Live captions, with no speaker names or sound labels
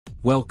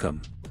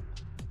Welcome.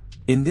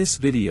 In this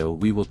video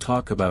we will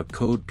talk about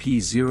code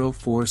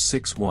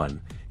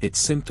P0461, its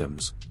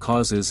symptoms,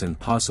 causes and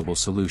possible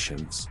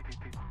solutions.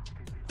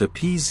 The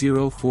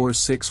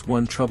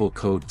P0461 trouble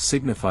code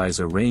signifies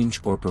a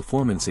range or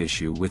performance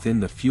issue within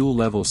the fuel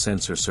level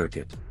sensor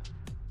circuit.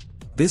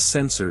 This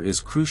sensor is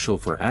crucial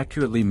for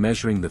accurately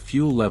measuring the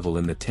fuel level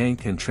in the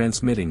tank and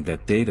transmitting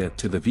that data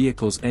to the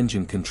vehicle's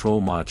engine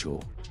control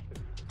module.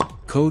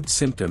 Code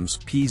symptoms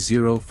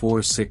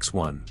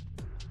P0461.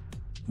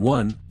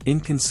 1.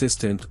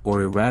 Inconsistent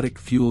or erratic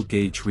fuel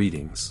gauge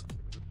readings.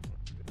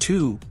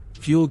 2.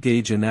 Fuel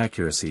gauge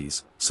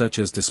inaccuracies, such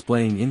as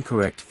displaying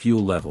incorrect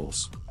fuel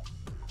levels.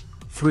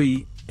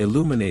 3.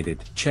 Illuminated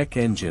check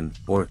engine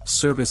or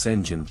service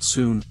engine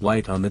soon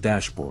light on the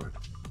dashboard.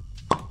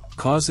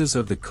 Causes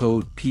of the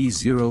code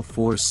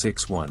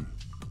P0461.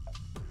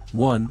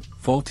 1.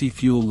 Faulty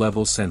fuel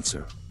level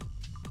sensor.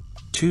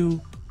 2.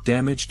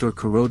 Damaged or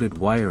corroded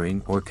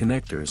wiring or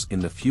connectors in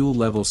the fuel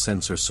level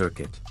sensor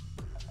circuit.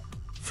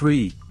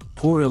 3.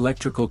 Poor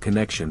electrical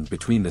connection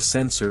between the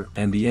sensor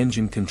and the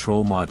engine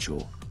control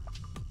module.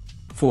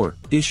 4.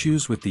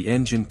 Issues with the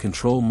engine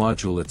control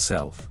module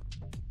itself.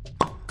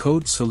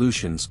 Code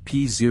solutions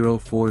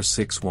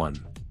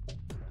P0461.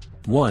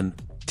 1.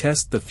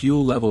 Test the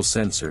fuel level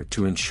sensor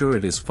to ensure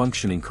it is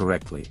functioning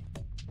correctly.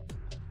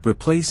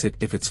 Replace it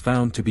if it's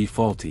found to be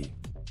faulty.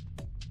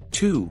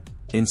 2.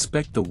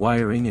 Inspect the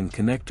wiring and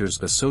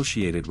connectors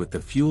associated with the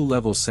fuel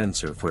level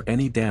sensor for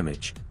any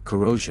damage,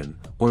 corrosion,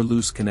 or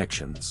loose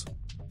connections.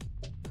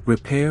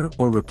 Repair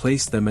or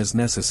replace them as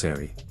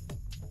necessary.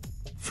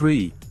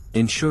 3.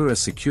 Ensure a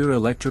secure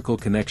electrical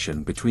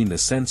connection between the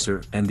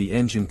sensor and the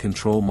engine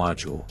control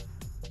module.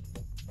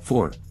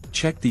 4.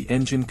 Check the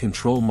engine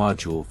control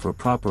module for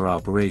proper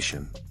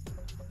operation.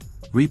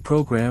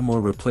 Reprogram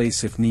or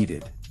replace if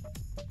needed.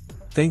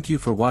 Thank you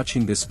for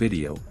watching this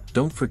video.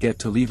 Don't forget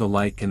to leave a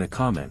like and a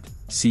comment.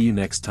 See you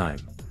next time.